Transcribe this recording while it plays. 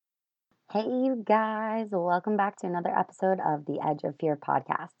Hey, you guys, welcome back to another episode of the Edge of Fear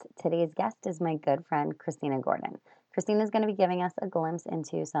podcast. Today's guest is my good friend, Cristina Gordon. Christina is going to be giving us a glimpse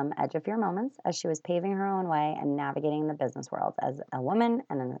into some Edge of Fear moments as she was paving her own way and navigating the business world as a woman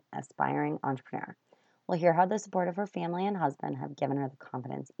and an aspiring entrepreneur. We'll hear how the support of her family and husband have given her the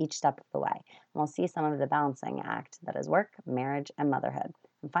confidence each step of the way, and we'll see some of the balancing act that is work, marriage, and motherhood.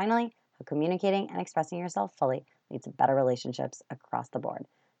 And finally, how communicating and expressing yourself fully leads to better relationships across the board.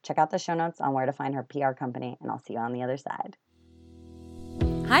 Check out the show notes on where to find her PR company, and I'll see you on the other side.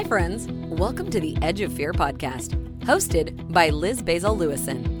 Hi, friends. Welcome to the Edge of Fear podcast, hosted by Liz Basil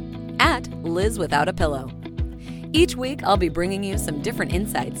Lewison, at Liz Without a Pillow. Each week, I'll be bringing you some different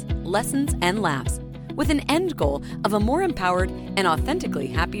insights, lessons, and laughs, with an end goal of a more empowered and authentically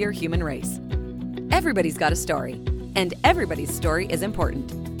happier human race. Everybody's got a story, and everybody's story is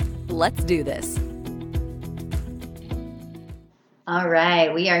important. Let's do this. All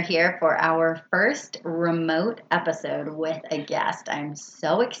right, we are here for our first remote episode with a guest. I'm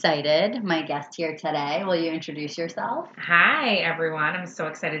so excited. My guest here today, will you introduce yourself? Hi, everyone. I'm so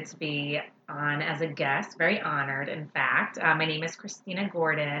excited to be on as a guest. Very honored, in fact. My name is Cristina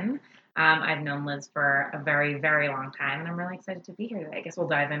Gordon. I've known Liz for a very, very long time, and I'm really excited to be here today. I guess we'll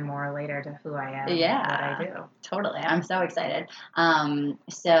dive in more later to who I am and what I do. Totally. I'm so excited.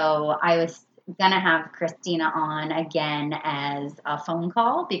 So I was going to have Cristina on again as a phone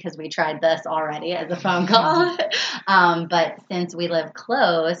call because we tried this already as a phone call. But since we live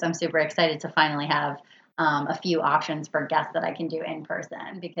close, I'm super excited to finally have a few options for guests that I can do in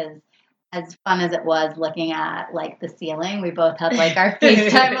person, because as fun as it was looking at like the ceiling, we both had like our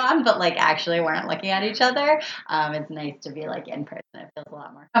FaceTime on, but like actually weren't looking at each other. It's nice to be like in person. It feels a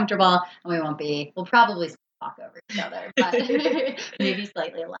lot more comfortable, and we'll probably talk over each other, but maybe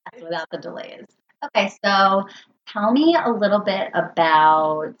slightly less without the delays. Okay, so tell me a little bit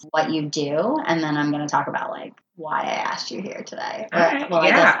about what you do, and then I'm going to talk about like why I asked you here today. I'd love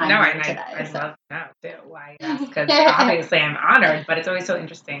to know too why you asked, because obviously I'm honored, but it's always so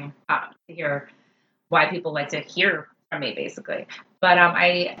interesting to hear why people like to hear from me, basically. But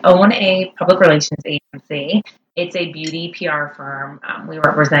I own a public relations agency. It's a beauty PR firm. We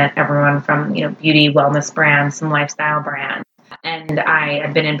represent everyone from, beauty, wellness brands, some lifestyle brands. And I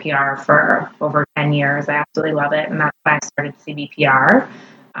have been in PR for over 10 years. I absolutely love it. And that's why I started CBPR.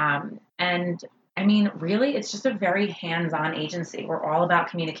 And I mean, really, it's just a very hands-on agency. We're all about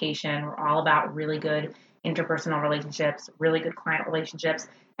communication. We're all about really good interpersonal relationships, really good client relationships,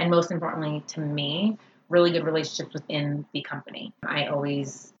 and most importantly, to me, really good relationships within the company. I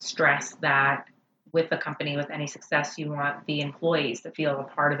always stress that with the company, with any success, you want the employees to feel a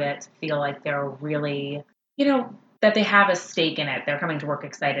part of it, to feel like they're really, that they have a stake in it. They're coming to work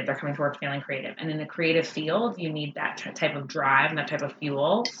excited. They're coming to work feeling creative. And in the creative field, you need that type of drive and that type of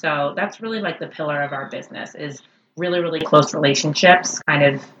fuel. So that's really like the pillar of our business, is really, really close relationships, kind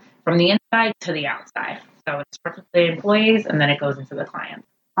of from the inside to the outside. So it starts with the employees and then it goes into the clients.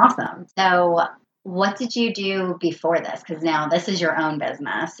 Awesome. So what did you do before this? Because now this is your own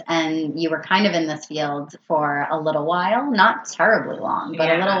business, and you were kind of in this field for a little while, not terribly long, but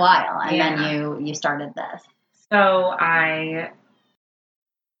a little while. And then you started this. So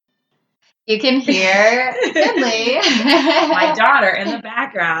you can hear Finley, my daughter in the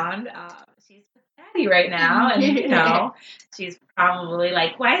background. She's with Daddy right now, and she's probably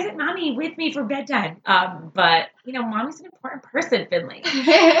like, "Why isn't Mommy with me for bedtime?" But Mommy's an important person, Finley.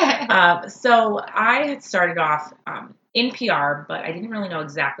 So I had started off in PR, but I didn't really know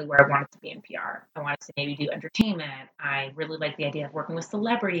exactly where I wanted to be in PR. I wanted to maybe do entertainment. I really liked the idea of working with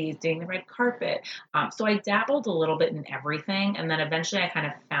celebrities, doing the red carpet. So I dabbled a little bit in everything, and then eventually I kind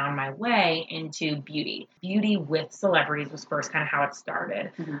of found my way into beauty. Beauty with celebrities was first kind of how it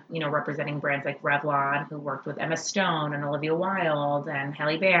started. Mm-hmm. Representing brands like Revlon, who worked with Emma Stone and Olivia Wilde and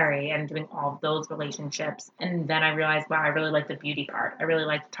Halle Berry, and doing all of those relationships. And then I realized, wow, I really like the beauty part. I really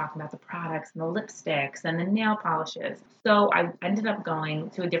liked talking about the products and the lipsticks and the nail polishes. So I ended up going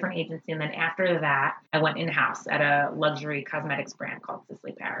to a different agency, and then after that, I went in-house at a luxury cosmetics brand called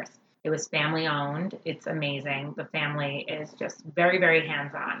Sisley Paris. It was family-owned. It's amazing. The family is just very, very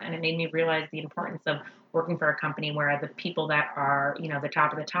hands-on, and it made me realize the importance of working for a company where the people that are, the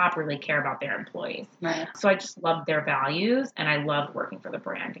top of the top really care about their employees. Right. So I just loved their values, and I loved working for the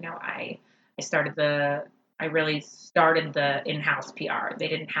brand. I really started the in-house PR. They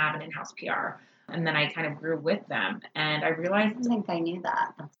didn't have an in-house PR. And then I kind of grew with them, and I realized... I think I knew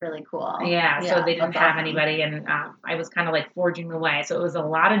that. That's really cool. Yeah, so they didn't have anybody, and I was kind of like forging the way. So it was a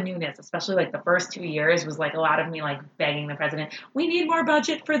lot of newness, especially like the first 2 years was like a lot of me like begging the president, we need more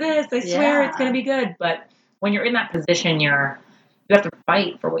budget for this. I swear it's going to be good. But when you're in that position, you have to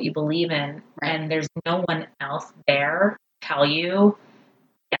fight for what you believe in, and there's no one else there to tell you,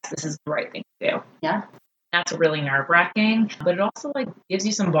 yes, this is the right thing to do. Yeah. That's really nerve-wracking, but it also like gives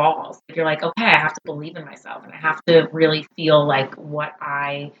you some balls. You're like, okay, I have to believe in myself, and I have to really feel like what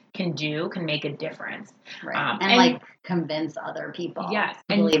I can do can make a difference. Right. And like convince other people. Yes.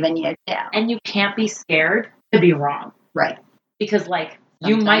 To believe in you too. And you can't be scared to be wrong. Right. Because like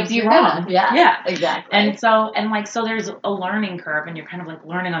sometimes you might be wrong. Yeah, exactly. And so there's a learning curve, and you're kind of like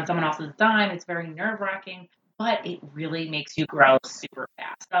learning on someone else's dime. It's very nerve-wracking, but it really makes you grow super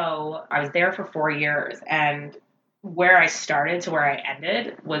fast. So I was there for 4 years, and where I started to where I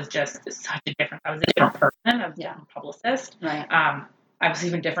ended was just such a difference. I was a different person. I was a different publicist. Right. I was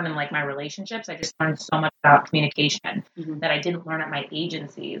even different in like my relationships. I just learned so much about communication that I didn't learn at my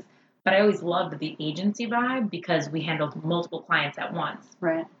agencies. But I always loved the agency vibe because we handled multiple clients at once.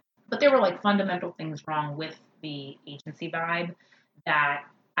 Right. But there were like fundamental things wrong with the agency vibe that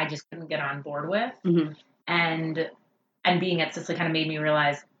I just couldn't get on board with. Mm-hmm. And being at Sicily kind of made me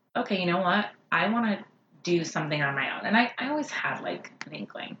realize, okay, you know what? I want to do something on my own. And I always had like an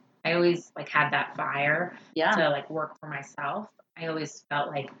inkling. I always like had that fire to like work for myself. I always felt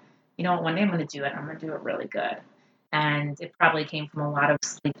like, you know what, one day I'm going to do it. I'm going to do it really good. And it probably came from a lot of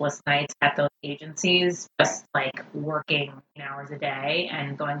sleepless nights at those agencies, just like working hours a day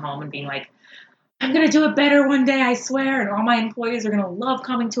and going home and being like, I'm going to do it better one day, I swear. And all my employees are going to love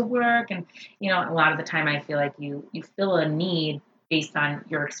coming to work. And, a lot of the time I feel like you fill a need based on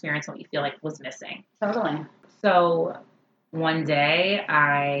your experience and what you feel like was missing. Totally. So one day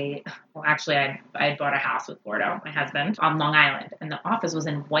I had bought a house with Gordo, my husband, on Long Island. And the office was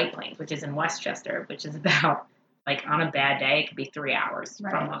in White Plains, which is in Westchester, which is about, like, on a bad day, it could be 3 hours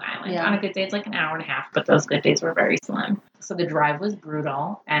from Long Island. Yeah. On a good day, it's like an hour and a half, but those good days were very slim. So the drive was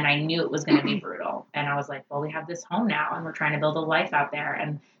brutal, and I knew it was going to be brutal. And I was like, well, we have this home now, and we're trying to build a life out there,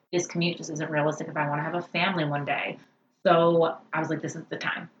 and this commute just isn't realistic if I want to have a family one day. So I was like, this is the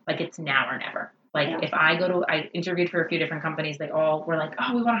time. Like, it's now or never. Like, if I interviewed for a few different companies, they all were like,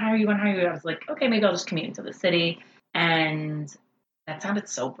 oh, we want to hire you, I was like, okay, maybe I'll just commute into the city. And that sounded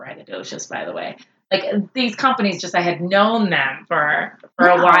so braggadocious, by the way. Like, these companies, just I had known them for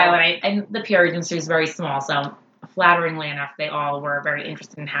a while, and the PR agency was very small, so flatteringly enough, they all were very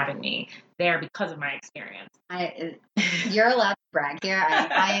interested in having me there because of my experience. You're allowed to brag here.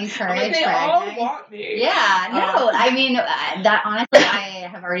 I encourage they bragging. all want me. Yeah, no, I mean, that honestly, I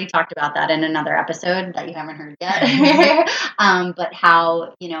have already talked about that in another episode that you haven't heard yet. But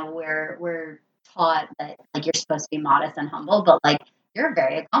how, we're taught that, like, you're supposed to be modest and humble, but, like, you're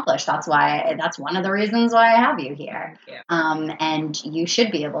very accomplished. That's one of the reasons why I have you here. And you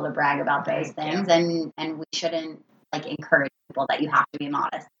should be able to brag about those things. And we shouldn't, like, encourage people that you have to be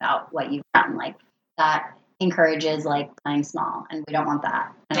modest about what you've done. Like, that encourages, like, playing small, and we don't want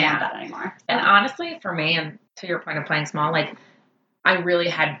that. I don't want that anymore. So. And honestly, for me, and to your point of playing small, like, I really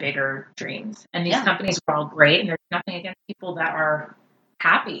had bigger dreams, and these companies were all great, and there's nothing against people that are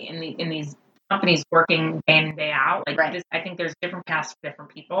happy in these companies working day in and day out. Like, I think there's different paths for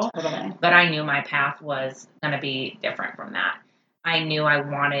different people. Totally. But I knew my path was going to be different from that. I knew I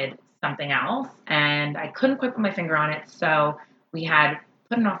wanted something else, and I couldn't quite put my finger on it. So we had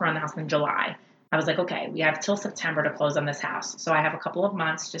put an offer on the house in July. I was like, okay, we have till September to close on this house. So I have a couple of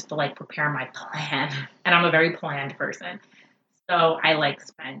months just to, like, prepare my plan. And I'm a very planned person. So I, like,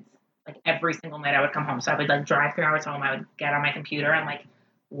 spent, like, every single night I would come home. So I would, like, drive 3 hours home. I would get on my computer and, like,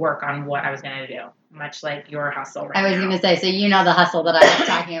 work on what I was going to do, much like your hustle right now. I was going to say, so you know the hustle that I was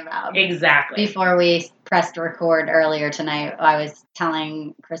talking about. Exactly. Before we pressed record earlier tonight, I was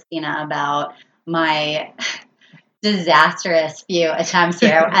telling Cristina about my disastrous few attempts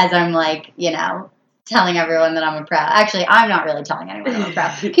here as I'm, like, telling everyone that I'm a pro. Actually, I'm not really telling anyone I'm a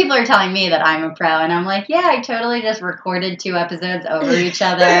pro. People are telling me that I'm a pro, and I'm like, yeah, I totally just recorded 2 episodes over each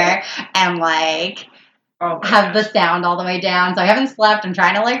other and, like, have the sound all the way down. So I haven't slept. I'm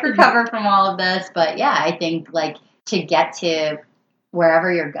trying to, like, recover from all of this. But yeah, I think, like, to get to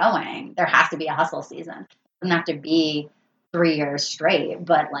wherever you're going, there has to be a hustle season. It doesn't have to be 3 years straight,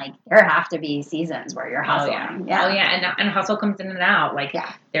 but, like, there have to be seasons where you're hustling. And hustle comes in and out. Like,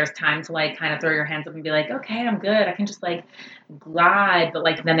 there's time to, like, kind of throw your hands up and be like, okay, I'm good. I can just, like, glide. But,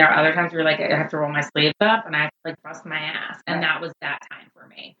 like, then there are other times where you're like, I have to roll my sleeves up and I have to, like, bust my ass. And that was that time for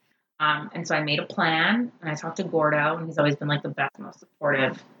me. And so I made a plan, and I talked to Gordo, and he's always been, like, the best, most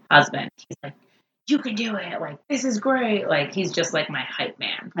supportive husband. He's like, you can do it. Like, this is great. Like, he's just like my hype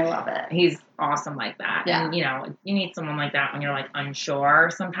man. I love it. He's awesome like that. Yeah. And, you need someone like that when you're like unsure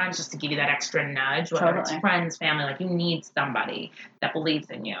sometimes, just to give you that extra nudge, whether it's friends, family, like you need somebody that believes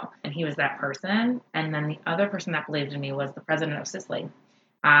in you. And he was that person. And then the other person that believed in me was the president of Sisley.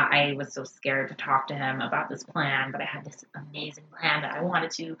 I was so scared to talk to him about this plan, but I had this amazing plan that I wanted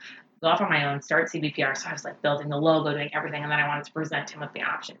to go off on my own, start CBPR. So I was like building the logo, doing everything. And then I wanted to present him with the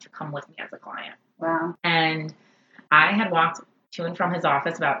option to come with me as a client. Wow. And I had walked to and from his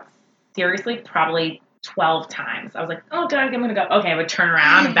office seriously, probably 12 times. I was like, oh, I'm going to go. Okay, I would turn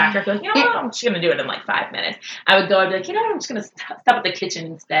around and back up, be like, what? I'm just going to do it in like 5 minutes. I would go, I'd be like, what? I'm just going to stop at the kitchen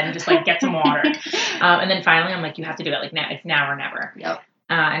instead and just like get some water. And then finally, I'm like, you have to do it. Like now, it's now or never. Yep.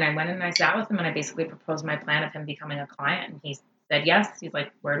 And I went and I sat with him and I basically proposed my plan of him becoming a client. And he said yes. He's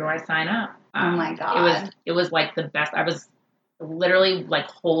like, where do I sign up? Oh my God. It was like the best. I was literally like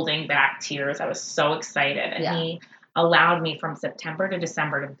holding back tears. I was so excited. And he allowed me from September to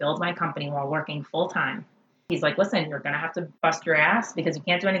December to build my company while working full time. He's like, listen, you're going to have to bust your ass because you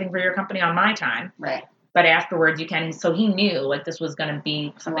can't do anything for your company on my time. Right. But afterwards you can. So he knew like this was going to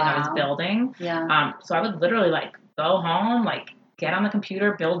be something I was building. Yeah. So I would literally like go home, like get on the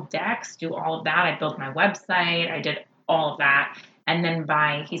computer, build decks, do all of that. I built my website. I did all of that. And then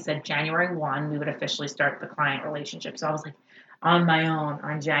he said January 1, we would officially start the client relationship. So I was like on my own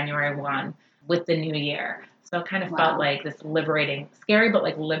on January 1 with the new year. So it kind of felt like this liberating, scary, but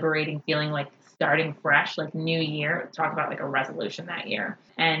like liberating feeling, like starting fresh, like new year. Talk about like a resolution that year.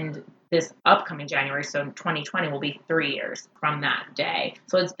 And this upcoming January, so 2020 will be 3 years from that day.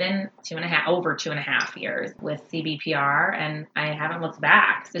 So it's been over 2.5 years with CBPR, and I haven't looked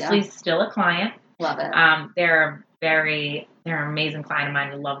back. Cicely's still a client. Love it. They're an amazing client of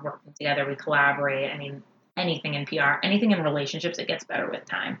mine. We love working together. We collaborate. I mean, anything in PR, anything in relationships, it gets better with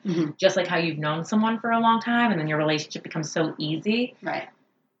time. Mm-hmm. Just like how you've known someone for a long time and then your relationship becomes so easy. Right.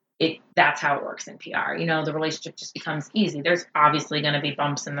 That's how it works in PR. The relationship just becomes easy. There's obviously going to be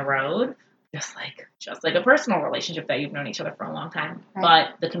bumps in the road, just like a personal relationship that you've known each other for a long time. Right.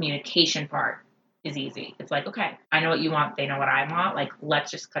 But the communication part is easy. It's like, okay, I know what you want. They know what I want. Like, let's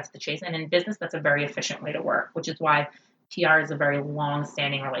just cut to the chase. And in business, that's a very efficient way to work, which is why PR is a very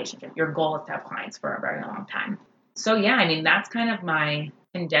long-standing relationship. Your goal is to have clients for a very long time. So yeah, I mean, that's kind of my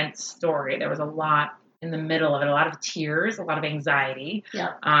condensed story. There was a lot in the middle of it, a lot of tears, a lot of anxiety,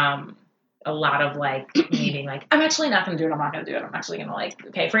 a lot of like needing like, I'm actually not going to do it. I'm not going to do it. I'm actually going to like,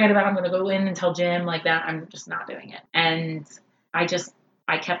 okay, forget about it. I'm going to go in and tell Jim like that. I'm just not doing it. And I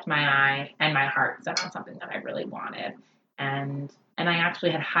kept my eye and my heart set on something that I really wanted. And I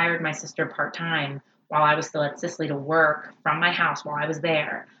actually had hired my sister part-time while I was still at Sisley to work from my house while I was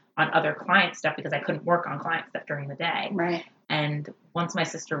there on other client stuff because I couldn't work on client stuff during the day. Right. And once my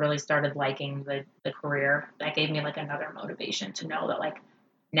sister really started liking the career, that gave me like another motivation to know that like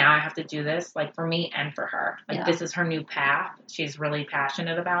now I have to do this like for me and for her. Like this is her new path. She's really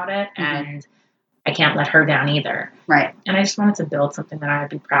passionate about it. Mm-hmm. And I can't let her down either. Right. And I just wanted to build something that I would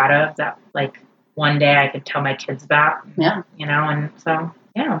be proud of that like one day I could tell my kids about. Yeah. And so,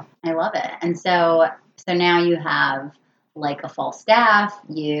 yeah. I love it. And so now you have like a full staff.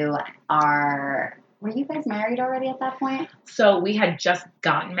 Were you guys married already at that point? So we had just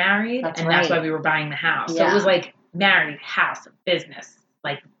gotten married, that's why we were buying the house. Yeah. So it was like married, house, business.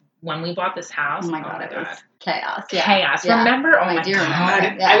 Like when we bought this house, oh my God. It was chaos. Yeah. Chaos. Yeah. Remember? Oh my God.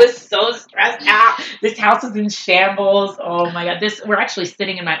 Remember. Yeah. I was so stressed out. This house is in shambles. Oh my God. We're actually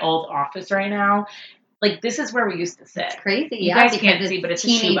sitting in my old office right now. Like this is where we used to sit. It's crazy. You guys can't see, but it's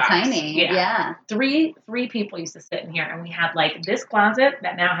teeny a shoebox. Tiny. Yeah. Three people used to sit in here, and we had like this closet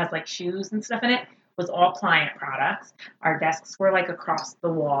that now has like shoes and stuff in it. Was all client products. Our desks were like across the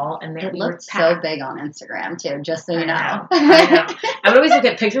wall, and it looked so big on Instagram too. Just so you know. I know. I would always look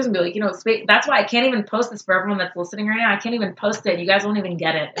at pictures and be like, that's why I can't even post this for everyone that's listening right now. I can't even post it. You guys won't even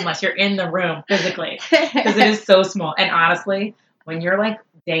get it unless you're in the room physically, because it is so small. And honestly, when you're like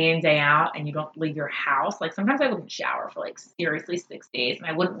day in, day out, and you don't leave your house, like sometimes I wouldn't shower for like seriously 6 days, and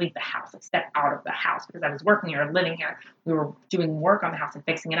I wouldn't leave the house, like step out of the house because I was working here, living here. We were doing work on the house and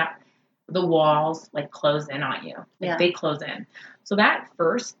fixing it up. The walls like close in on you. Like they close in. So that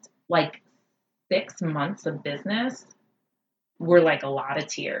first like 6 months of business were like a lot of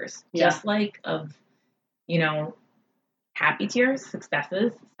tears. Yeah. Just like of, happy tears,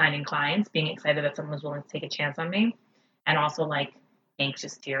 successes, signing clients, being excited that someone was willing to take a chance on me. And also like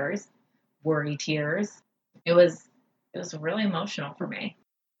anxious tears, worry tears. It was really emotional for me.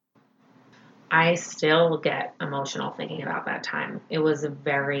 I still get emotional thinking about that time. It was a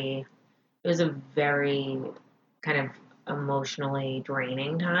very kind of emotionally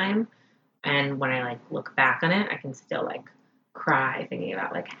draining time, And when I like look back on it, I can still like cry thinking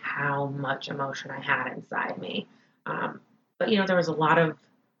about like how much emotion I had inside me. But there was a lot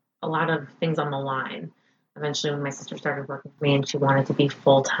of things on the line. Eventually, when my sister started working for me and she wanted to be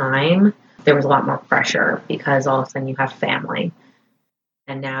full time, there was a lot more pressure because all of a sudden you have family.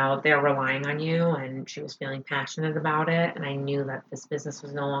 And now they're relying on you, and she was feeling passionate about it. And I knew that this business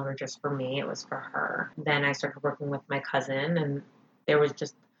was no longer just for me, it was for her. Then I started working with my cousin, and there was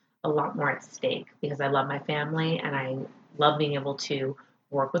just a lot more at stake because I love my family and I love being able to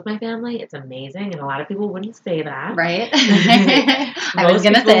work with my family. It's amazing. And a lot of people wouldn't say that. Right. I was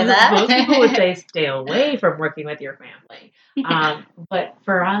going to say that. Most people would say stay away from working with your family. But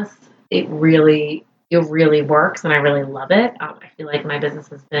for us, it really works, and I really love it. I feel like my business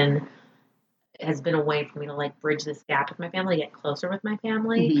has been a way for me to like bridge this gap with my family, get closer with my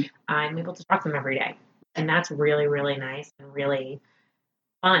family. Mm-hmm. I'm able to talk to them every day, and that's really, really nice and really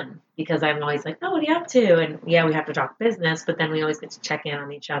fun because I'm always like, oh, what are you up to? And yeah, we have to talk business, but then we always get to check in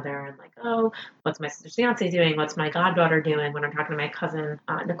on each other and like, oh, what's my sister's fiance doing? What's my goddaughter doing? When I'm talking to my cousin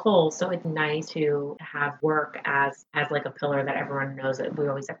Nicole, so it's nice to have work as like a pillar that everyone knows that we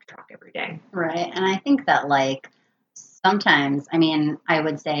always have to talk every day. Right, and I think that like sometimes, I mean, I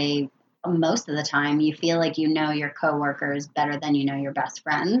would say most of the time you feel like you know your coworkers better than you know your best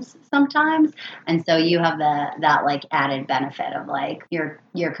friends sometimes, and so you have that like added benefit of like your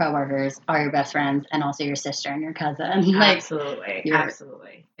coworkers are your best friends and also your sister and your cousin. Like,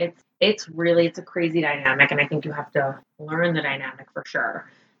 absolutely. It's a crazy dynamic, and I think you have to learn the dynamic for sure,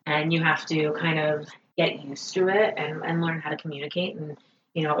 and you have to kind of get used to it and learn how to communicate. And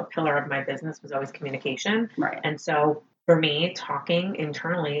a pillar of my business was always communication, right? And so for me, talking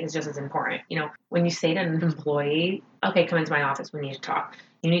internally is just as important. When you say to an employee, okay, come into my office, we need to talk.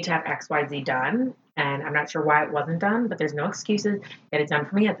 You need to have X, Y, Z done. And I'm not sure why it wasn't done, but there's no excuses. Get it done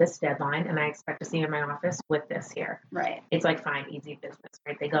for me at this deadline. And I expect to see you in my office with this here. Right. It's like fine, easy business,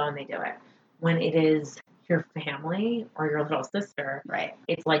 right? They go and they do it. When it is your family or your little sister, right?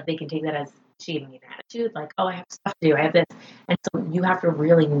 It's like they can take that as she gave me an attitude, like, oh, I have stuff to do. I have this. And so you have to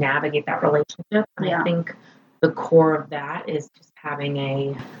really navigate that relationship. And I think the core of that is just having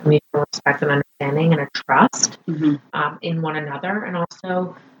a mutual respect and understanding and a trust in one another, and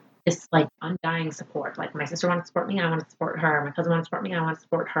also this like undying support. Like my sister wants to support me, I want to support her. My cousin wants to support me, I want to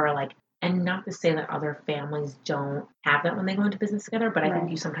support her. Like, and not to say that other families don't have that when they go into business together, but I think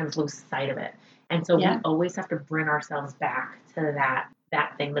you sometimes lose sight of it. And so we always have to bring ourselves back to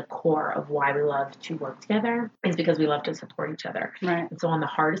that thing, the core of why we love to work together is because we love to support each other. Right. And so on the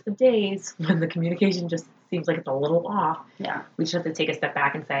hardest of days, when the communication just seems like it's a little off, we just have to take a step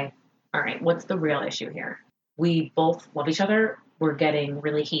back and say, all right, what's the real issue here? We both love each other. We're getting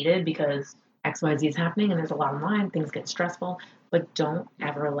really heated because XYZ is happening and there's a lot on line. Things get stressful, but don't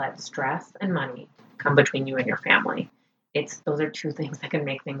ever let stress and money come between you and your family. Those are two things that can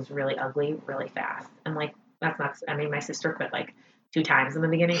make things really ugly really fast. And like, that's not, I mean, my sister quit like 2 times in the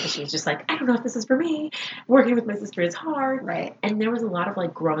beginning because she was just like, I don't know if this is for me. Working with my sister is hard. Right. And there was a lot of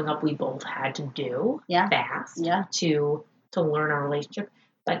like growing up we both had to do fast to learn our relationship.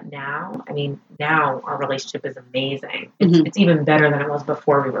 But now our relationship is amazing. It's even better than it was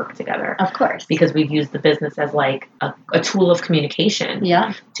before we worked together. Of course. Because we've used the business as like a tool of communication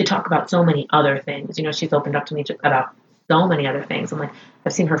to talk about so many other things. She's opened up to me about so many other things. I'm like,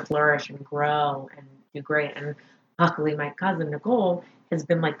 I've seen her flourish and grow and do great. And luckily, my cousin Nicole has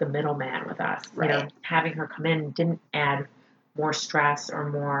been like the middleman with us. Right. Having her come in didn't add more stress or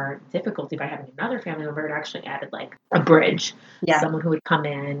more difficulty by having another family member. It actually added like a bridge. Someone who would come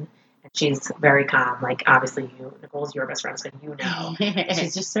in, and she's very calm. Like obviously, Nicole's your best friend, so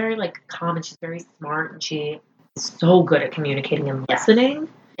she's just very like calm, and she's very smart, and she is so good at communicating and listening.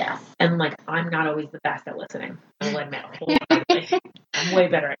 Yes. And like I'm not always the best at listening. I will admit, I'm way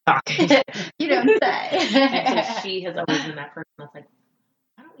better at talking. You don't say. And so she has always been that person that's like,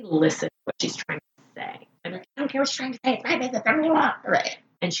 why don't we listen to what she's trying to say? I'm like, I don't care what she's trying to say. It's my business. I don't want. Right.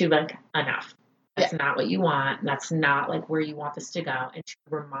 And she'd be like, enough. That's not what you want. That's not like where you want this to go. And she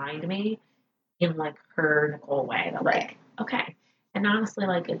would remind me in like her Nicole way that like, okay. And honestly,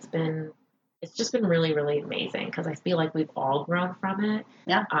 like it's just been really, really amazing because I feel like we've all grown from it.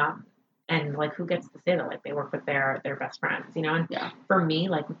 Yeah. And like, who gets to say that? Like, they work with their best friends, And for me,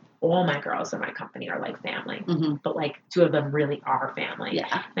 like, all my girls in my company are like family, but like 2 of them really are family.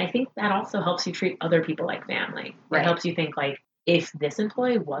 Yeah. And I think that also helps you treat other people like family. Right. It helps you think like, if this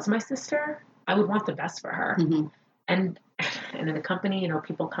employee was my sister, I would want the best for her. And in the company,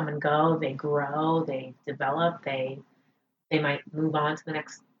 people come and go, they grow, they develop, they might move on to the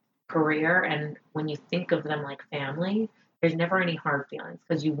next career. And when you think of them like family, there's never any hard feelings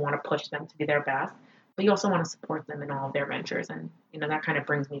because you want to push them to be their best, but you also want to support them in all of their ventures. And, that kind of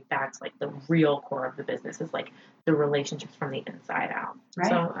brings me back to like the real core of the business is like the relationships from the inside out. Right.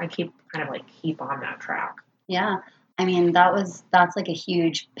 So I keep on that track. Yeah. I mean, that's like a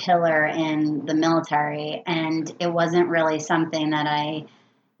huge pillar in the military, and it wasn't really something that I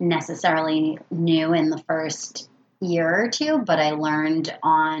necessarily knew in the first year or two, but I learned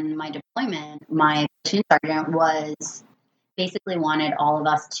on my deployment. My platoon sergeant basically wanted all of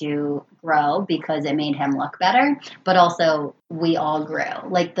us to grow because it made him look better, but also we all grew.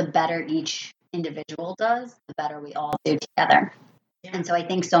 Like the better each individual does, the better we all do together. Yeah. And so I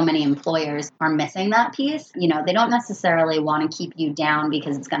think so many employers are missing that piece. They don't necessarily want to keep you down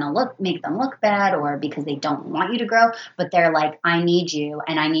because it's going to make them look bad or because they don't want you to grow, but they're like, I need you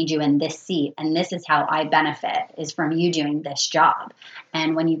and I need you in this seat. And this is how I benefit is from you doing this job.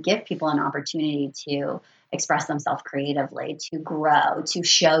 And when you give people an opportunity to express themselves creatively, to grow, to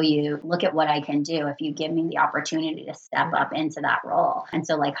show you, look at what I can do if you give me the opportunity to step up into that role. And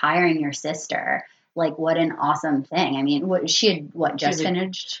so like hiring your sister, like what an awesome thing. I mean, she just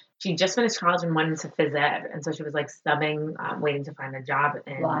finished? She just finished college and went into phys ed. And so she was like stubbing, waiting to find a job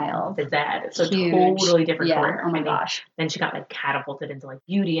in phys ed. So totally different career. Oh my gosh. Then she got like catapulted into like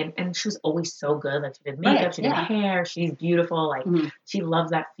beauty and she was always so good. Like she did makeup, she did hair, she's beautiful. Like she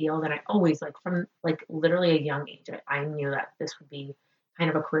loves that field. And I always like from like literally a young age, I knew that this would be kind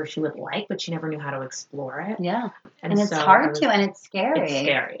of a career she would like, but she never knew how to explore it. Yeah. And it's hard to, and it's scary. It's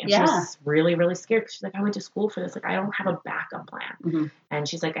scary. And she was really, really scared because she's like, I went to school for this. Like, I don't have a backup plan. Mm-hmm. And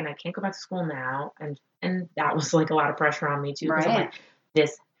she's like, and I can't go back to school now. And that was like a lot of pressure on me too. Because I'm like,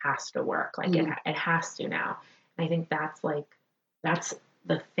 this has to work. Like it has to now. And I think that's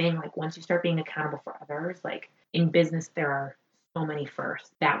the thing. Like once you start being accountable for others, like in business, there are so many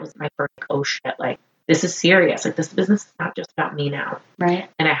firsts. That was my first, like, oh shit, like, this is serious. Like this business is not just about me now. Right.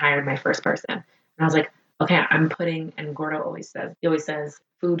 And I hired my first person. And I was like, okay, I'm putting, and Gordo always says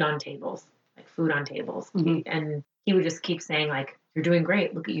food on tables, like food on tables. Mm-hmm. And he would just keep saying like, you're doing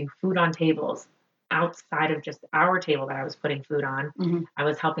great. Look at you, food on tables. Outside of just our table that I was putting food on, mm-hmm. I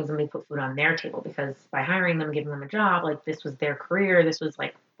was helping somebody put food on their table because by hiring them, giving them a job, like this was their career. This was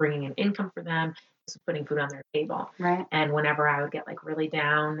like bringing in income for them. Putting food on their table. Right. And whenever I would get like really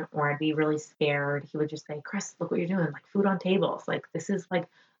down or I'd be really scared, he would just say, Chris, look what you're doing. Like food on tables. Like this is like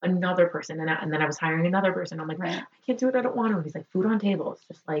another person. And then I was hiring another person. I'm like, I can't do it. I don't want to. And he's like, food on tables.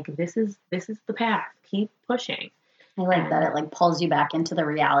 Just like, this is the path. Keep pushing. I like that it like pulls you back into the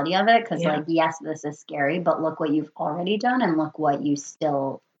reality of it. Cause like, yes, this is scary, but look what you've already done and look what you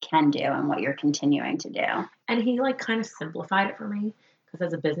still can do and what you're continuing to do. And he like kind of simplified it for me. Cause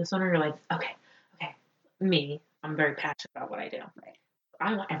as a business owner, you're like, okay, I'm very passionate about what I do. Right.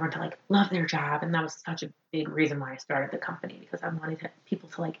 I want everyone to like love their job. And that was such a big reason why I started the company because I wanted people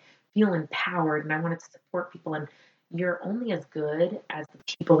to like feel empowered and I wanted to support people. And you're only as good as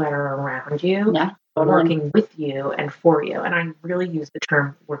the people that are around you, working with you and for you. And I really use the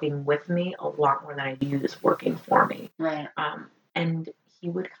term working with me a lot more than I use working for me. Right. And he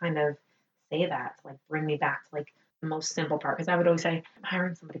would kind of say that to like bring me back to like the most simple part. Because I would always say, I'm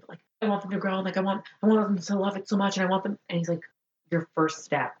hiring somebody, but like, I want them to grow. Like I want them to love it so much. And I want them. And he's like, your first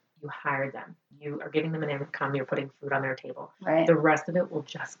step, you hired them. You are giving them an income. You're putting food on their table. Right. The rest of it will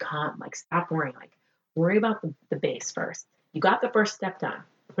just come. Like stop worrying. Like worry about the base first. You got the first step done.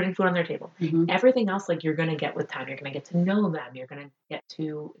 You're putting food on their table. Mm-hmm. Everything else, like you're going to get with time. You're going to get to know them. You're going to get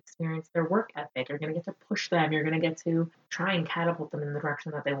to experience their work ethic. You're going to get to push them. You're going to get to try and catapult them in the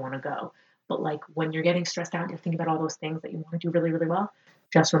direction that they want to go. But like when you're getting stressed out and you're thinking about all those things that you want to do really, really well,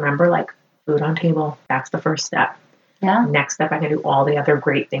 just remember like food on table. That's the first step. Yeah. Next step, I can do all the other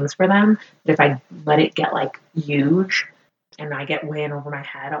great things for them. But if I let it get like huge and I get way in over my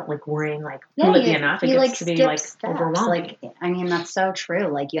head, I'm like worrying like, will it be enough? It gets like to be like overwhelming. Like, I mean, that's so true.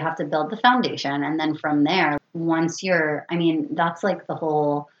 Like you have to build the foundation. And then from there, that's like the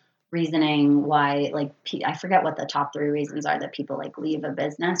whole reasoning why, like, I forget what the top 3 reasons are that people like leave a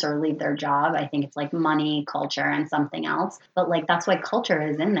business or leave their job. I think it's like money, culture, and something else. But like, that's why culture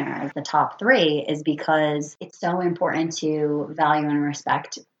is in there as the top 3 is because it's so important to value and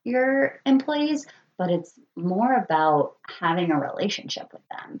respect your employees, but it's more about having a relationship with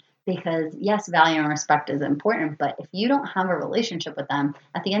them. Because yes, value and respect is important, but if you don't have a relationship with them,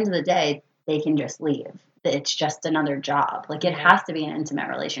 at the end of the day, they can just leave. It's just another job. Like it has to be an intimate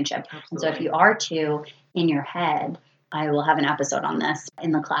relationship. Absolutely. And so if you are too in your head I will have an episode on this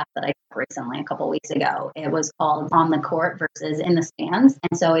in the class that I took recently, a couple of weeks ago. It was called On the Court versus in the Stands.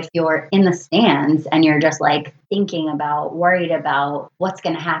 And so if you're in the stands and you're just like thinking about, worried about what's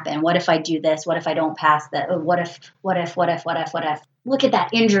going to happen, what if I do this? What if I don't pass that? What if? Look at that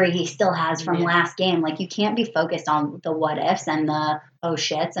injury he still has from last game. Like, you can't be focused on the what ifs and the oh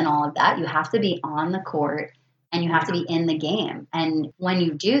shits and all of that. You have to be on the court and you have to be in the game. And when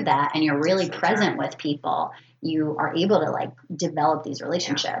you do that and you're really present with people, you are able to like develop these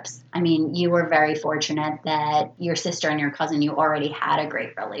relationships. I mean, you were very fortunate that your sister and your cousin you already had a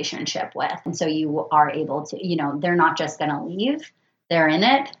great relationship with. And so you are able to, you know, they're not just going to leave. They're in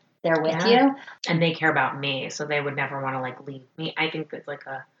it. They're with you. And they care about me. So they would never want to like leave me. I think it's like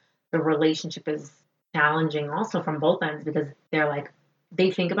the relationship is challenging also from both ends because they're like,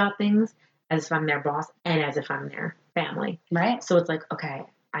 they think about things as if I'm their boss and as if I'm their family. Right. So it's like, okay,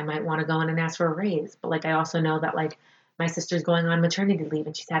 I might want to go in and ask for a raise. But like, I also know that like my sister's going on maternity leave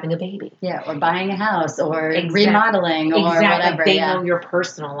and she's having a baby. Yeah. Or buying a house or remodeling or whatever. They know your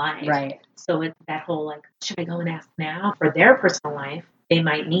personal life. Right. So it's that whole like, should I go and ask now for their personal life? They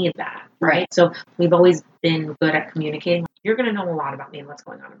might need that. Right. So we've always been good at communicating. You're going to know a lot about me and what's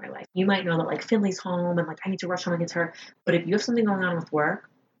going on in my life. You might know that like Finley's home and like I need to rush home and get to her. But if you have something going on with work,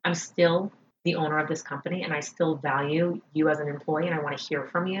 I'm still the owner of this company and I still value you as an employee and I want to hear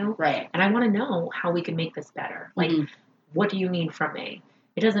from you. Right. And I want to know how we can make this better. Like, what do you need from me?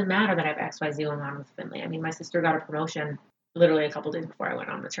 It doesn't matter that I have XYZ going on with Finley. I mean, my sister got a promotion literally a couple days before I went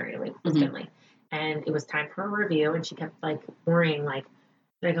on maternity leave with Finley. And it was time for a review and she kept like worrying, like,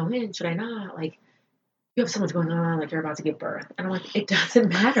 should I go in? Should I not? Like, you have so much going on, like you're about to give birth. And I'm like, it doesn't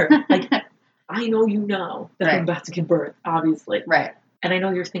matter. Like, I know you know that I'm about to give birth, obviously. Right. And I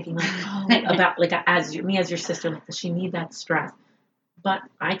know you're thinking like, oh, about like as your sister, like, does she need that stress? But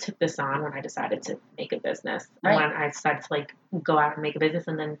I took this on when I decided to make a business. Right. When I decided to like go out and make a business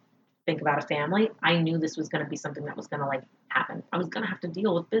and then think about a family, I knew this was going to be something that was going to like happen. I was going to have to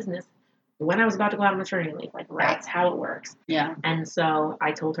deal with business when I was about to go out on maternity leave. Like, that's how it works. Yeah. And so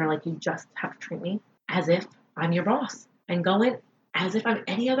I told her, like, you just have to treat me as if I'm your boss and go in as if I'm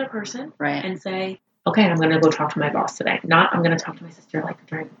any other person. Right. And say, okay, I'm going to go talk to my boss today. Not, I'm going to talk to my sister, like,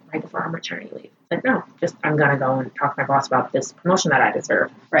 right before our maternity leave. Like, no, just, I'm going to go and talk to my boss about this promotion that I deserve.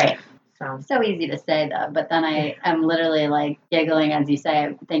 Right. So easy to say, though. But then I am literally, like, giggling as you say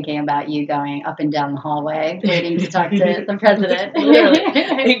it, thinking about you going up and down the hallway, waiting to talk to the president.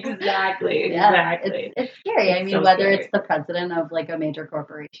 Exactly. It's scary. I mean, so whether it's the president of, like, a major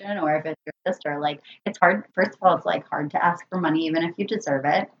corporation or if it's your sister, like, it's hard. First of all, it's, like, hard to ask for money even if you deserve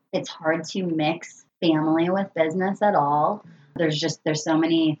it. It's hard to mix family with business at all. There's so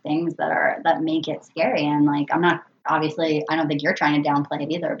many things that make it scary. And, like, obviously, I don't think you're trying to downplay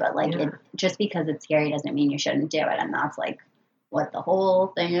it either, but like just because it's scary doesn't mean you shouldn't do it. And that's like what the whole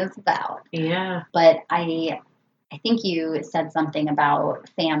thing is about. Yeah. But I think you said something about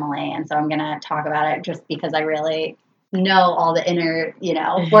family. And so I'm going to talk about it just because I really know all the inner,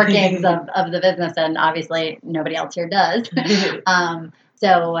 workings of the business. And obviously nobody else here does.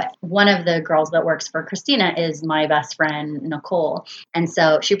 So one of the girls that works for Cristina is my best friend, Nicole. And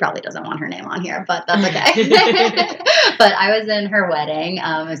so she probably doesn't want her name on here, but that's okay. But I was in her wedding,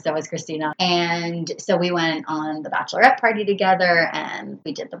 and so was Cristina. And so we went on the bachelorette party together and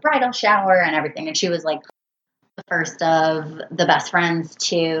we did the bridal shower and everything. And she was like the first of the best friends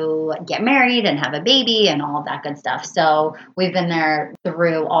to get married and have a baby and all of that good stuff. So we've been there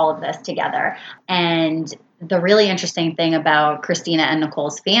through all of this together. And the really interesting thing about Cristina and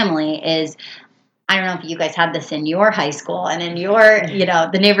Nicole's family is, I don't know if you guys had this in your high school and in your,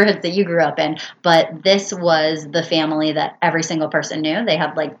 the neighborhoods that you grew up in, but this was the family that every single person knew. They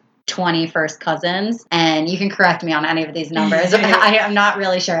had like 20 first cousins, and you can correct me on any of these numbers. I am not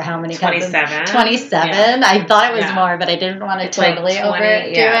really sure how many 27. cousins. 27. Yeah. I thought it was more, but I didn't want to totally like overdo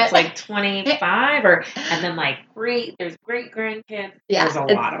it. It's like 25 and then like there's great grandkids. Yeah, there's a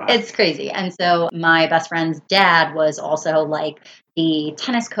lot of us. It's crazy. And so my best friend's dad was also like the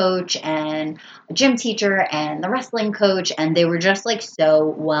tennis coach and a gym teacher and the wrestling coach. And they were just like so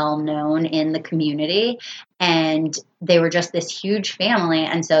well known in the community. And they were just this huge family.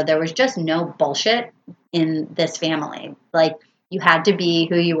 And so there was just no bullshit in this family. Like, you had to be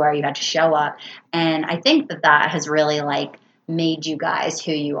who you were. You had to show up. And I think that has really like made you guys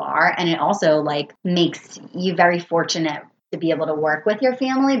who you are. And it also like makes you very fortunate to be able to work with your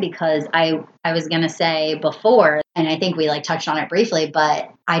family, because I was going to say before, and I think we like touched on it briefly, but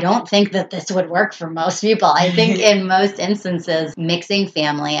I don't think that this would work for most people. I think in most instances, mixing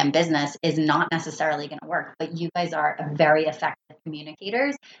family and business is not necessarily going to work, but you guys are very effective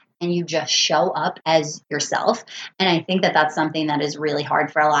communicators. and you just show up as yourself. And I think that that's something that is really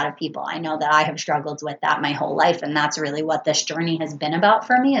hard for a lot of people. I know that I have struggled with that my whole life. And that's really what this journey has been about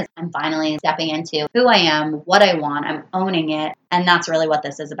for me, is I'm finally stepping into who I am, what I want, I'm owning it. And that's really what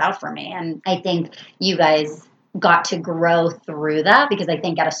this is about for me. And I think you guys got to grow through that, because I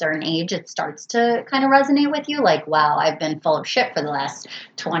think at a certain age it starts to kind of resonate with you, like, wow, I've been full of shit for the last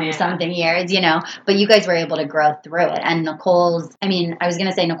 20 something years, but you guys were able to grow through it. And I was going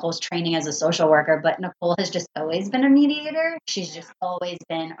to say Nicole's training as a social worker, but Nicole has just always been a mediator. She's just always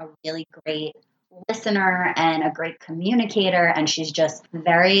been a really great listener and a great communicator, and she's just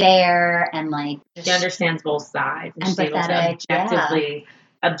very fair and like she understands both sides and empathetic, she's able to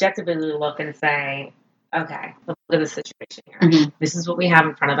objectively look and say, okay, let's look at the situation here. Mm-hmm. This is what we have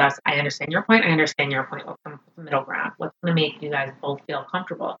in front of us. I understand your point. Let's come up with the middle ground. What's going to make you guys both feel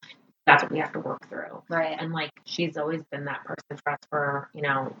comfortable? That's what we have to work through. Right. And like, she's always been that person for us, for,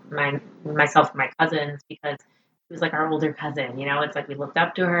 myself and my cousins, because she was like our older cousin, it's like we looked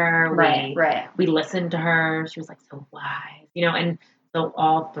up to her. Right. We listened to her. She was like so wise, and so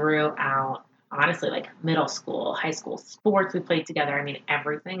all throughout, honestly, like middle school, high school, sports we played together. I mean,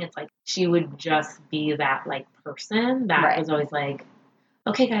 everything. It's like she would just be that like person that was always like,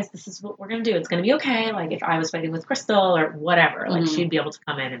 okay, guys, this is what we're going to do. It's going to be okay. Like if I was fighting with Crystal or whatever, like she'd be able to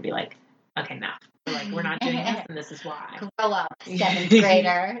come in and be like, okay, enough. Like, we're not doing this, and this is why. Grow up, 7th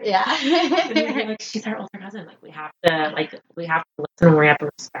grader. Yeah. Like, she's our older cousin. Like we have to listen, and we have to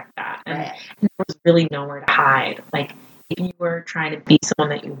respect that. And there was really nowhere to hide. Like if you were trying to be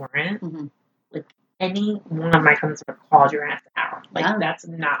someone that you weren't, like any one of my cousins would have called your ass out. Like that's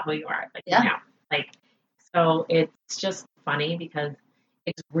not who you are. Like so it's just funny because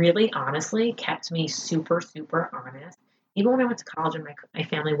it's really honestly kept me super, super honest. Even when I went to college and my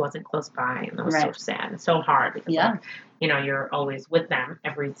family wasn't close by, and that was so sad and so hard because you're always with them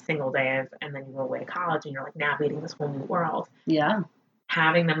every single day, and then you go away to college and you're like navigating this whole new world. Yeah.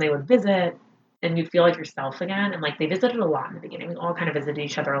 Having them, they would visit, and you feel like yourself again. And like they visited a lot in the beginning. We all kind of visited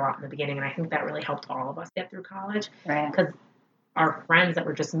each other a lot in the beginning, and I think that really helped all of us get through college. Right. Because our friends that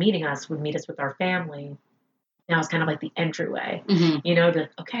were just meeting us would meet us with our family. Now it's kind of like the entryway,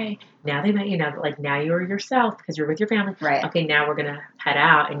 like, okay, now they met you, now you're yourself because you're with your family. Right. Okay, now we're going to head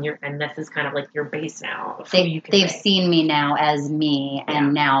out, and this is kind of like your base now. They've seen me now as me,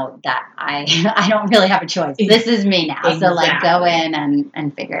 and now that I don't really have a choice. This is me now. Exactly. So like go in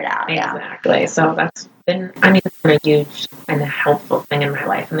and figure it out. Exactly. So that's been, it's been a huge and a helpful thing in my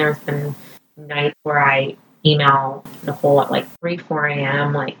life. And there's been nights where I email Nicole at like 3, 4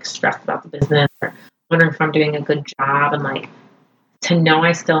 a.m., like stressed about the business or wondering if I'm doing a good job, and like to know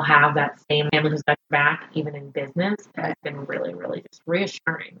I still have that same family who's got your back even in business has been really, really just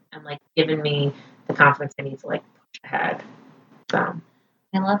reassuring and like given me the confidence I need to like push ahead. So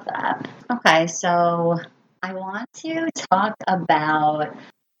I love that. Okay, so I want to talk about,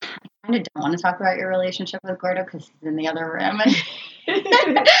 I kind of don't want to talk about your relationship with Gordo because he's in the other room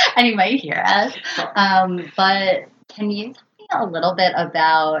and he might hear us. But can you tell me a little bit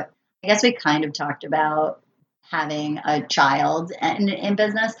about, I guess we kind of talked about having a child in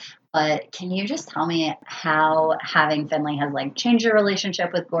business, but can you just tell me how having Finley has like changed your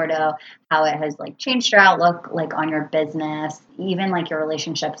relationship with Gordo, how it has like changed your outlook like on your business, even like your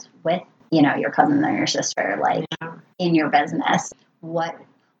relationships with, your cousin or your sister, like in your business? What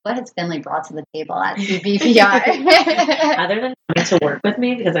has Finley brought to the table at CBPR? Other than coming to work with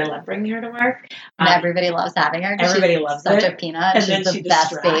me, because I love bringing her to work. And everybody loves having her. Everybody loves such it. a peanut. And she's then the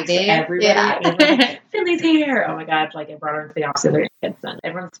best baby. Everybody. Yeah. Finley's here. Oh my God. Like I brought her to the office of their kids, and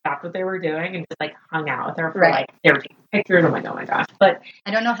everyone stopped what they were doing and just like hung out with her for like they were taking pictures. I'm like, oh my gosh. But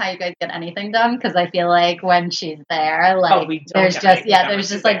I don't know how you guys get anything done, because I feel like when she's there, like there's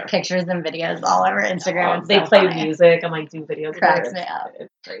just like pictures and videos all over Instagram. They play music and like do videos. Cracks me up. It's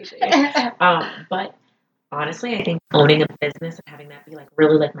crazy. But honestly, I think owning a business and having that be like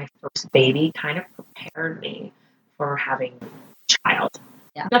really like my first baby kind of prepared me for having a child.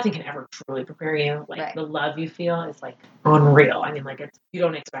 Yeah. Nothing can ever truly prepare you. Like the love you feel is like unreal. I mean, like you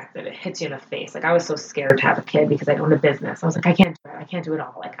don't expect it. It hits you in the face. Like I was so scared to have a kid because I owned a business. I was like, I can't do it. I can't do it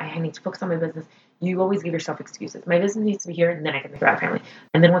all. Like I need to focus on my business. You always give yourself excuses. My business needs to be here, and then I can think about a family.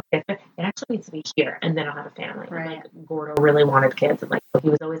 And then once I get there, it actually needs to be here, and then I'll have a family. Right. And, like Gordo really wanted kids, and like he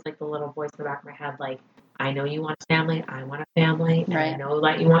was always like the little voice in the back of my head, like, I know you want a family. I want a family. And I know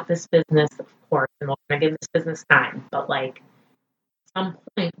that you want this business, of course, and we're going to give this business time. But like, at some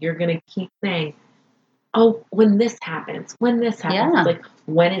point, you're going to keep saying, oh, when this happens, it's like,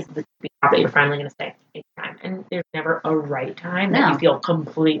 when is the job that you're finally going to say it's time? And there's never a right time that you feel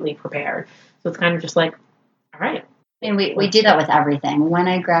completely prepared. So it's kind of just like, all right, And we do that with everything. When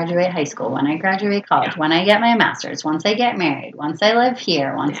I graduate high school, when I graduate college, when I get my master's, once I get married, once I live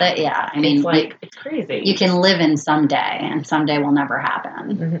here, I mean, it's like, it's crazy. You can live in someday, and someday will never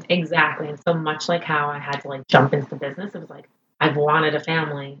happen. Mm-hmm. Exactly. And so much like how I had to like jump into the business, it was like, I've wanted a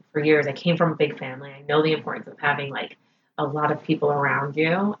family for years. I came from a big family. I know the importance of having like a lot of people around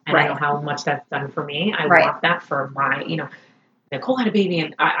you. And I know how much that's done for me. I want that for my, Nicole had a baby,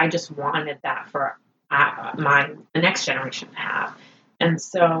 and I just wanted that for the next generation to have. And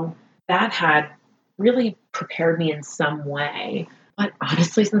so that had really prepared me in some way. But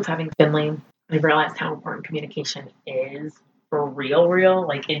honestly, since having Finley, I realized how important communication is for real,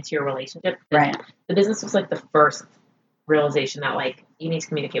 like into your relationship. Right. The business was like the first realization that like you need to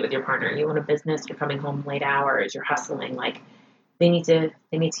communicate with your partner. You own a business, you're coming home late hours, you're hustling, like they need to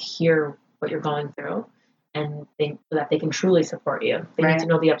hear what you're going through, and so that they can truly support you. They need to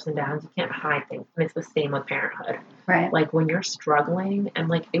know the ups and downs. You can't hide things. And it's the same with parenthood. Right. Like when you're struggling, and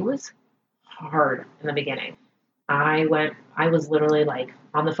like it was hard in the beginning. I was literally like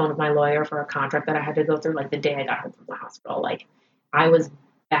on the phone with my lawyer for a contract that I had to go through like the day I got home from the hospital. Like I was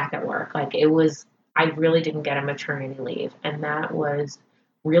back at work. Like I really didn't get a maternity leave. And that was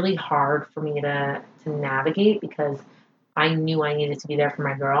really hard for me to navigate, because I knew I needed to be there for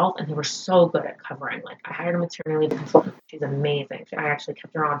my girls, and they were so good at covering. Like I hired a maternity leave consultant. She's amazing. I actually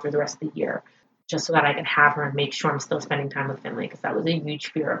kept her on through the rest of the year just so that I could have her and make sure I'm still spending time with Finley, because that was a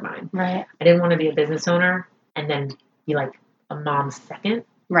huge fear of mine. Right. I didn't want to be a business owner and then be like a mom second.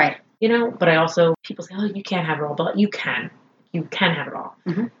 Right. But I also, people say, oh, you can't have it all, but you can. You can have it all.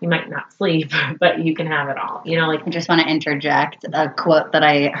 Mm-hmm. You might not sleep, but you can have it all. I just want to interject a quote that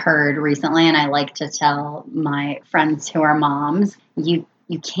I heard recently, and I like to tell my friends who are moms, you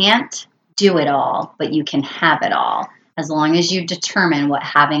can't do it all, but you can have it all, as long as you determine what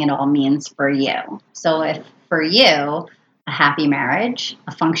having it all means for you. So if for you, a happy marriage,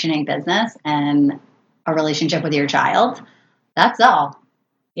 a functioning business, and a relationship with your child, that's all.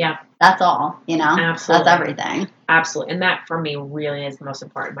 Yeah. That's all, Absolutely. That's everything. Absolutely. And that for me really is the most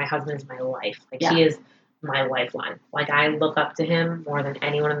important. My husband is my life. He is my lifeline. Like I look up to him more than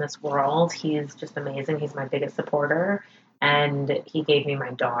anyone in this world. He's just amazing. He's my biggest supporter. And he gave me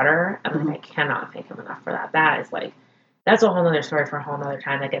my daughter. And I cannot thank him enough for that. That is like, that's a whole other story for a whole other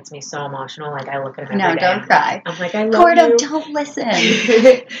time. That gets me so emotional. Like I look at him every day. No, don't cry. I'm like, I love Gordo, you. don't listen.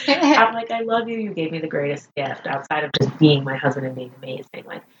 I'm like, I love you. You gave me the greatest gift outside of just being my husband and being amazing.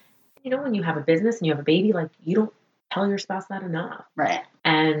 Like, when you have a business and you have a baby, like you don't tell your spouse that enough. Right.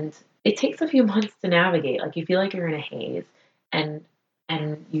 And it takes a few months to navigate. Like you feel like you're in a haze, and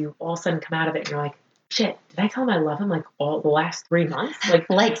you all of a sudden come out of it and you're like, shit, did I tell him I love him like all the last 3 months?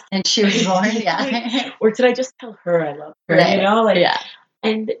 Like since she was born, yeah. Or did I just tell her I love her? Right. Yeah.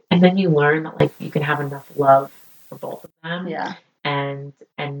 And then you learn that like you can have enough love for both of them. Yeah. And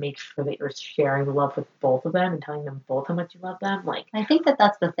make sure that you're sharing the love with both of them and telling them both how much you love them. Like I think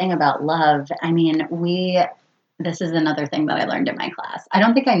that's the thing about love. I mean, this is another thing that I learned in my class. I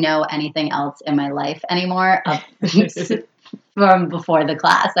don't think I know anything else in my life anymore from before the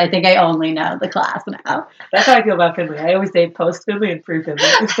class. I think I only know the class now. That's how I feel about Finley. I always say post Finley and pre Finley.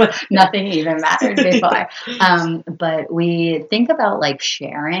 Nothing even mattered before. But we think about like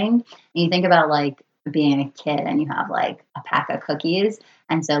sharing, and you think about like being a kid and you have like a pack of cookies.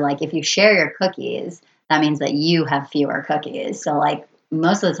 And so like if you share your cookies, that means that you have fewer cookies. So like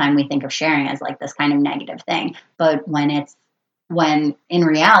most of the time we think of sharing as like this kind of negative thing. But when in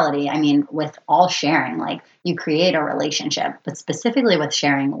reality, I mean, with all sharing, like you create a relationship, but specifically with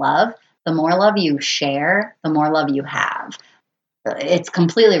sharing love, the more love you share, the more love you have. It's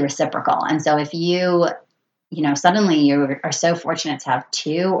completely reciprocal. And so if suddenly you are so fortunate to have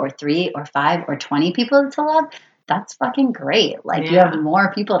 2 or 3 or 5 or 20 people to love, that's fucking great. Like you have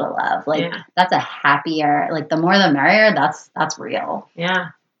more people to love. Like that's a happier, like the more the merrier, that's real. Yeah.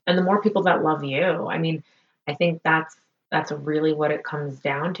 And the more people that love you. I mean, I think that's really what it comes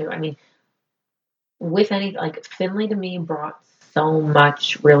down to. I mean, with like Finley to me brought so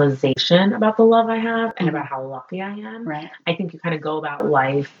much realization about the love I have and about how lucky I am. Right. I think you kind of go about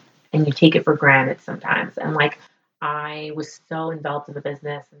life and you take it for granted sometimes. And like, I was so enveloped in the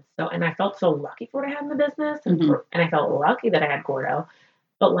business and I felt so lucky for what I had in the business and I felt lucky that I had Gordo.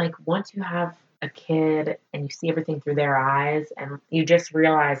 But like, once you have a kid and you see everything through their eyes and you just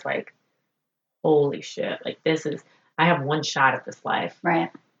realize like, holy shit, like I have one shot at this life. Right.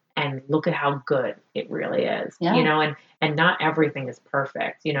 And look at how good it really is, yeah. And not everything is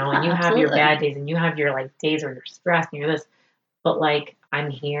perfect, and you have your bad days and you have your like days where you're stressed and you're this, but like I'm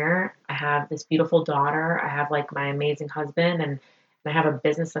here, I have this beautiful daughter, I have like my amazing husband and I have a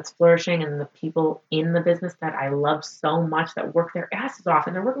business that's flourishing, and the people in the business that I love so much that work their asses off,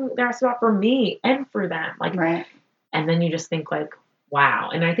 and they're working their asses off for me and for them. Like, right. And then you just think like, wow.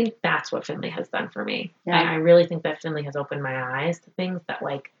 And I think that's what Finley has done for me. Yeah. I really think that Finley has opened my eyes to things that,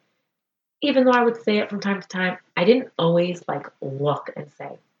 like, even though I would say it from time to time, I didn't always like look and say,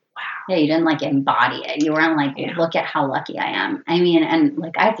 wow. Yeah, you didn't like embody it. You weren't like, look at how lucky I am. I mean, and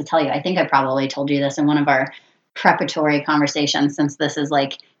like, I have to tell you, I think I probably told you this in one of our preparatory conversations, since this is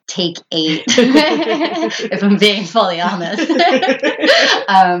like take 8, if I'm being fully honest.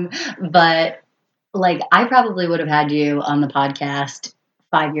 But like, I probably would have had you on the podcast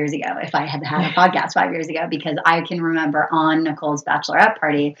 5 years ago if I had had a podcast 5 years ago, because I can remember on Nicole's bachelorette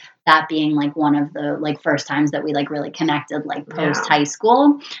party, that being like one of the like first times that we like really connected, like post high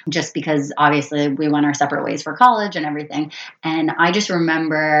school, just because obviously we went our separate ways for college and everything. And I just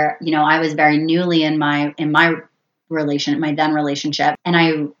remember, you know, I was very newly in my then relationship, and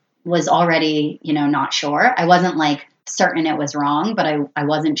I was already, you know, not sure. I wasn't like certain it was wrong, but I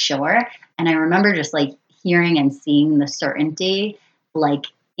wasn't sure. And I remember just like hearing and seeing the certainty like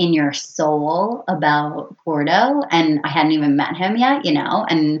in your soul about Gordo, and I hadn't even met him yet, you know.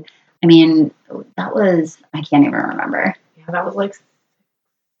 And I mean, that was, I can't even remember. Yeah, that was like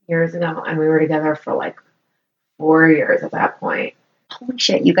years ago, and we were together for like 4 years at that point. Holy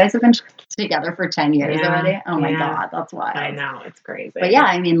shit, you guys have been together for 10 years already? Oh my God, that's wild. I know, it's crazy. But yeah,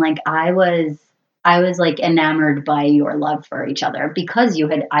 I mean, like I was like enamored by your love for each other, because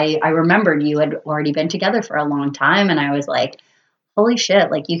I remembered you had already been together for a long time, and I was like, holy shit,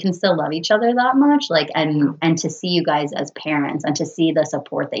 like you can still love each other that much, like, and to see you guys as parents, and to see the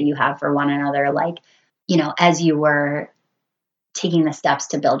support that you have for one another, like, you know, as you were taking the steps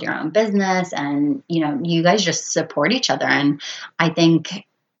to build your own business, and, you know, you guys just support each other. And I think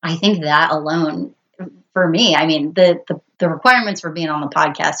that alone, for me, I mean, the requirements for being on the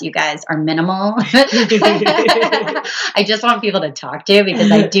podcast, you guys, are minimal. I just want people to talk to,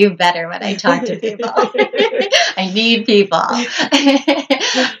 because I do better when I talk to people. I need people.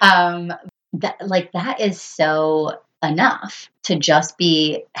 That is so enough to just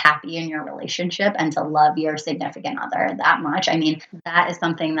be happy in your relationship and to love your significant other that much. I mean, that is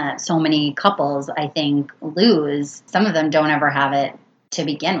something that so many couples, I think, lose. Some of them don't ever have it to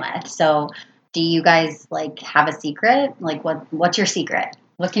begin with. So do you guys like have a secret? Like what's your secret?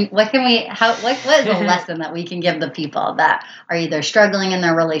 What is a lesson that we can give the people that are either struggling in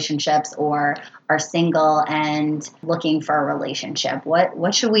their relationships or are single and looking for a relationship?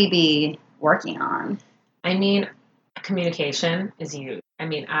 What should we be working on? I mean, communication is huge. I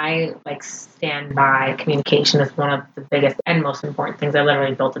mean, I like stand by communication as one of the biggest and most important things. I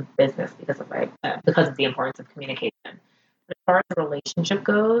literally built a business because of the importance of communication. But as far as the relationship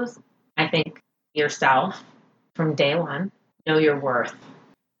goes, I think yourself from day one, know your worth,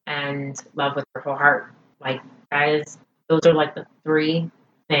 and love with your whole heart. Like those are like the 3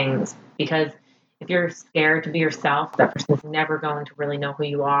 things. Because if you're scared to be yourself, that person's never going to really know who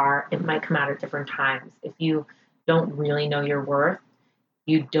you are. It might come out at different times. If you don't really know your worth,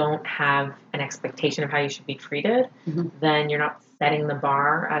 you don't have an expectation of how you should be treated, then you're not setting the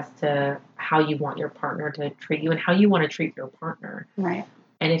bar as to how you want your partner to treat you and how you want to treat your partner. Right.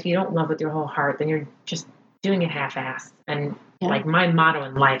 And if you don't love with your whole heart, then you're just doing it half-assed. And like my motto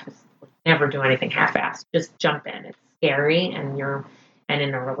in life is never do anything half-assed. Just jump in. It's scary, and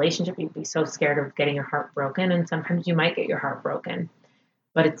in a relationship, you'd be so scared of getting your heart broken, and sometimes you might get your heart broken.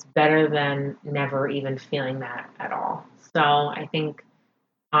 But it's better than never even feeling that at all. So I think,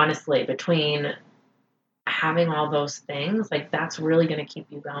 honestly, between having all those things, like that's really going to keep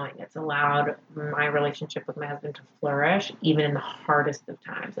you going. It's allowed my relationship with my husband to flourish even in the hardest of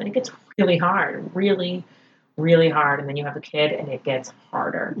times. I think it's really hard, really, really hard. And then you have a kid and it gets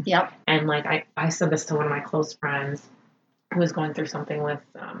harder. Yep. And like I said this to one of my close friends who was going through something with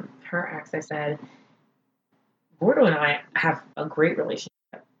her ex. I said, Gordo and I have a great relationship.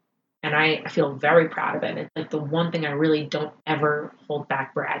 And I feel very proud of it. It's like the one thing I really don't ever hold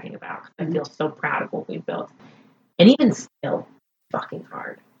back bragging about. I feel so proud of what we've built. And even still, fucking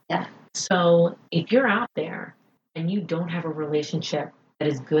hard. Yeah. So if you're out there and you don't have a relationship that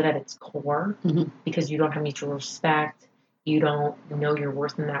is good at its core, because you don't have mutual respect, you don't know your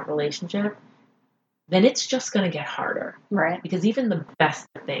worth in that relationship, then it's just going to get harder. Right. Because even the best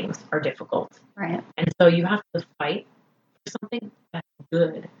things are difficult. Right. And so you have to fight for something that's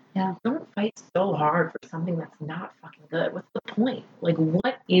good. Yeah. Don't fight so hard for something that's not fucking good. What's the point? Like,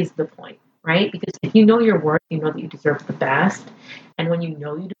 what is the point, right? Because if you know your worth, you know that you deserve the best. And when you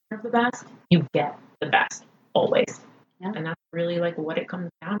know you deserve the best, you get the best, always. Yeah. And that's really, like, what it comes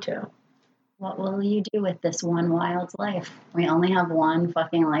down to. what will you do with this one wild life? We only have one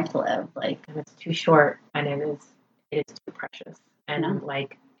fucking life to live. Like, and it's too short, and it is too precious. And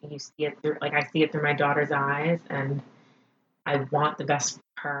like you see it through, like I see it through my daughter's eyes, and I want the best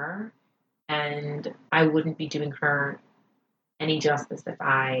for her, and I wouldn't be doing her any justice if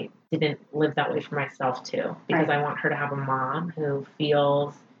I didn't live that way for myself too, because I want her to have a mom who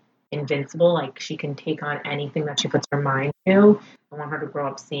feels invincible, like she can take on anything that she puts her mind to. I want her to grow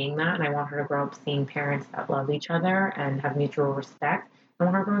up seeing that, and I want her to grow up seeing parents that love each other and have mutual respect. I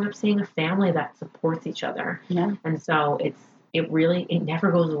want her growing up seeing a family that supports each other. Yeah. And so it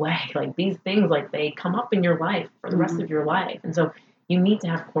never goes away. Like these things, like they come up in your life for the rest of your life. And so you need to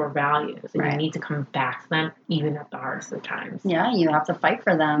have core values, and you need to come back to them even at the hardest of times. Yeah, you have to fight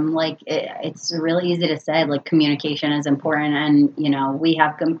for them. Like it's really easy to say, like, communication is important, and you know, we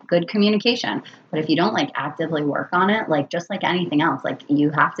have good communication. But if you don't like actively work on it, like just like anything else, like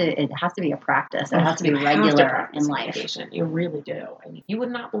it has to be a practice. It has to be regular in life. You really do. I mean, you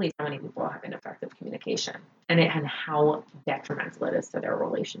would not believe how many people have ineffective communication, and how detrimental it is to their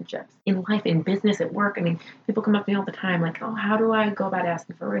relationships in life, in business, at work. I mean, people come up to me all the time, like, "Oh, how do I go about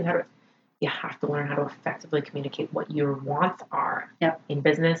asking for a raise? You have to learn how to effectively communicate what your wants are in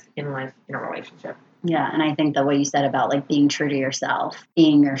business, in life, in a relationship." Yeah, and I think the way you said about like being true to yourself,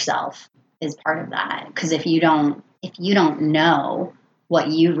 being yourself, is part of that. Because if you don't know what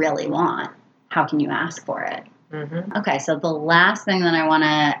you really want, how can you ask for it? Mm-hmm. Okay, so the last thing that I want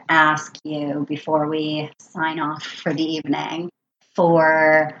to ask you before we sign off for the evening,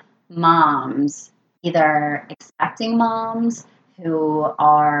 for moms, either expecting moms who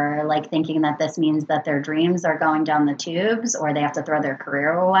are like thinking that this means that their dreams are going down the tubes or they have to throw their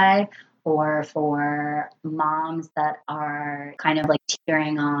career away, or for moms that are kind of like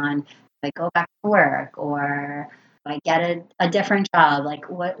teetering on, like, go back to work or like get a different job. Like,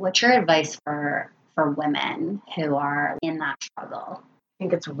 what's your advice for women who are in that struggle? I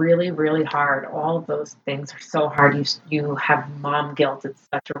think it's really, really hard. All of those things are so hard. You have mom guilt. It's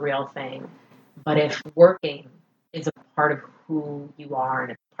such a real thing. But if working is a part of who you are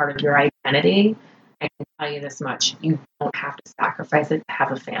and it's part of your identity, I can tell you this much. You don't have to sacrifice it to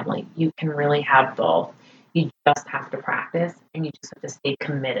have a family. You can really have both. You just have to practice, and you just have to stay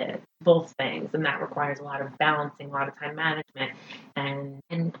committed. Both things. And that requires a lot of balancing, a lot of time management,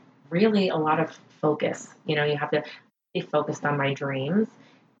 and really a lot of focus. You know, you have to stay focused on my dreams.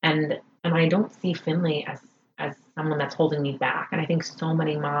 And I don't see Finley as someone that's holding me back. And I think so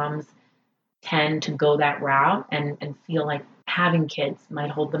many moms tend to go that route and feel like having kids might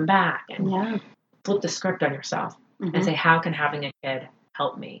hold them back. And flip the script on yourself and say, how can having a kid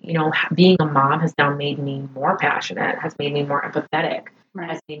help me? You know, being a mom has now made me more passionate, has made me more empathetic,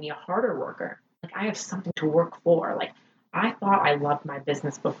 has made me a harder worker. Like, I have something to work for. Like, I thought I loved my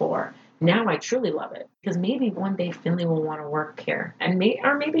business before. Now I truly love it, because maybe one day Finley will want to work here, and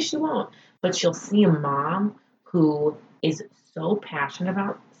maybe she won't, but she'll see a mom who is so passionate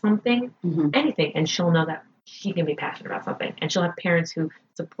about something, anything, and she'll know that she can be passionate about something, and she'll have parents who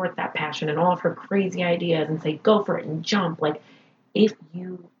support that passion and all of her crazy ideas and say, go for it and jump. Like, if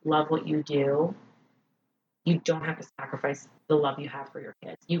you love what you do, you don't have to sacrifice the love you have for your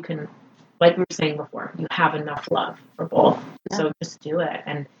kids. You can, like we were saying before, you have enough love for both. So just do it.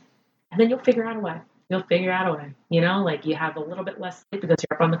 And then you'll figure out a way. You'll figure out a way. You know, like, you have a little bit less sleep because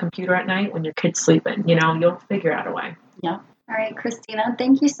you're up on the computer at night when your kid's sleeping. You know, you'll figure out a way. Yeah. All right, Cristina,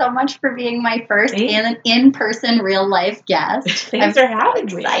 thank you so much for being my first in-person real life guest. Thanks for having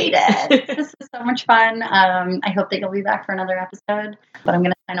me. I'm excited. This is so much fun. I hope that you'll be back for another episode. But I'm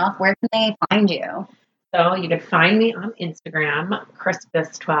going to sign off. Where can they find you? So you can find me on Instagram,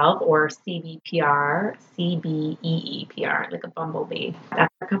 Crispus12, or CBPR, CBEEPR, like a bumblebee.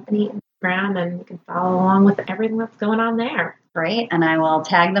 That's our company Instagram, and you can follow along with everything that's going on there. Great, and I will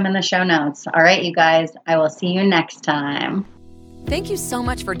tag them in the show notes. All right, you guys, I will see you next time. Thank you so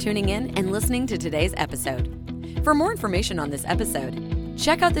much for tuning in and listening to today's episode. For more information on this episode,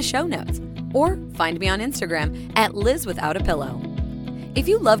 check out the show notes or find me on Instagram at LizWithoutAPillow. If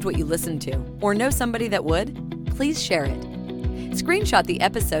you loved what you listened to or know somebody that would, please share it. Screenshot the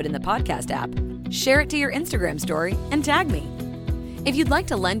episode in the podcast app, share it to your Instagram story, and tag me. If you'd like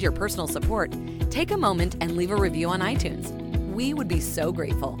to lend your personal support, take a moment and leave a review on iTunes. We would be so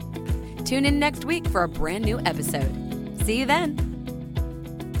grateful. Tune in next week for a brand new episode. See you then.